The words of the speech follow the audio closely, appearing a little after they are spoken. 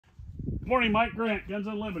Morning, Mike Grant, Guns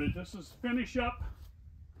Unlimited. This is finish up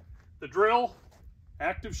the drill,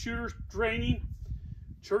 active shooter training,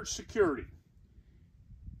 church security.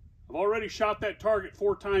 I've already shot that target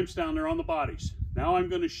 4 times down there on the bodies. Now I'm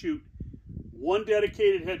going to shoot one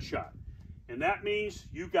dedicated headshot. And that means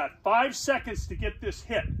you've got 5 seconds to get this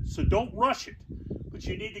hit. So don't rush it, but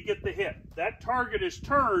you need to get the hit. That target is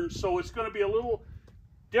turned, so it's going to be a little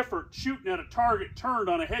different shooting at a target turned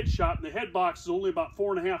on a headshot, and the head box is only about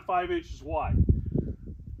 4.5, 5 inches wide.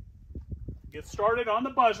 Get started on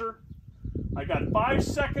the buzzer. I got 5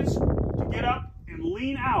 seconds to get up and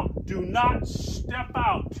lean out. Do not step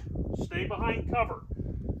out. Stay behind cover.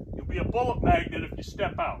 You'll be a bullet magnet if you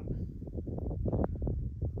step out.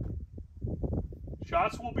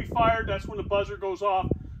 Shots will be fired. That's when the buzzer goes off.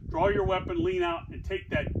 Draw your weapon, lean out, and take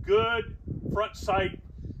that good front sight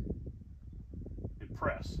and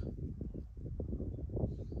press.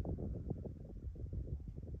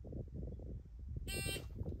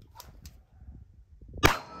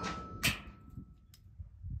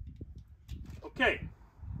 Okay,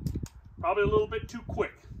 probably a little bit too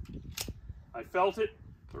quick. I felt it,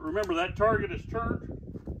 but remember that target is turned.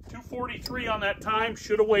 243 on that time,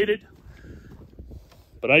 should have waited.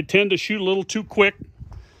 But I tend to shoot a little too quick.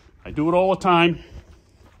 I do it all the time.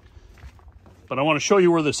 But I want to show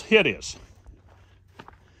you where this hit is.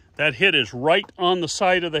 That hit is right on the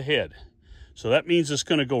side of the head. So that means it's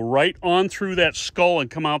going to go right on through that skull and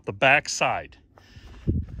come out the back side.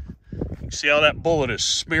 You can see how that bullet is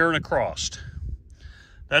smearing across.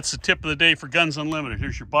 That's the tip of the day for Guns Unlimited.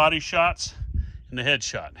 Here's your body shots and the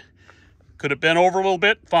headshot. Could have been over a little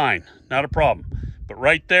bit? Fine, not a problem. But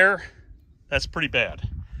right there, that's pretty bad.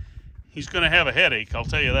 He's going to have a headache, I'll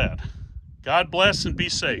tell you that. God bless and be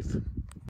safe.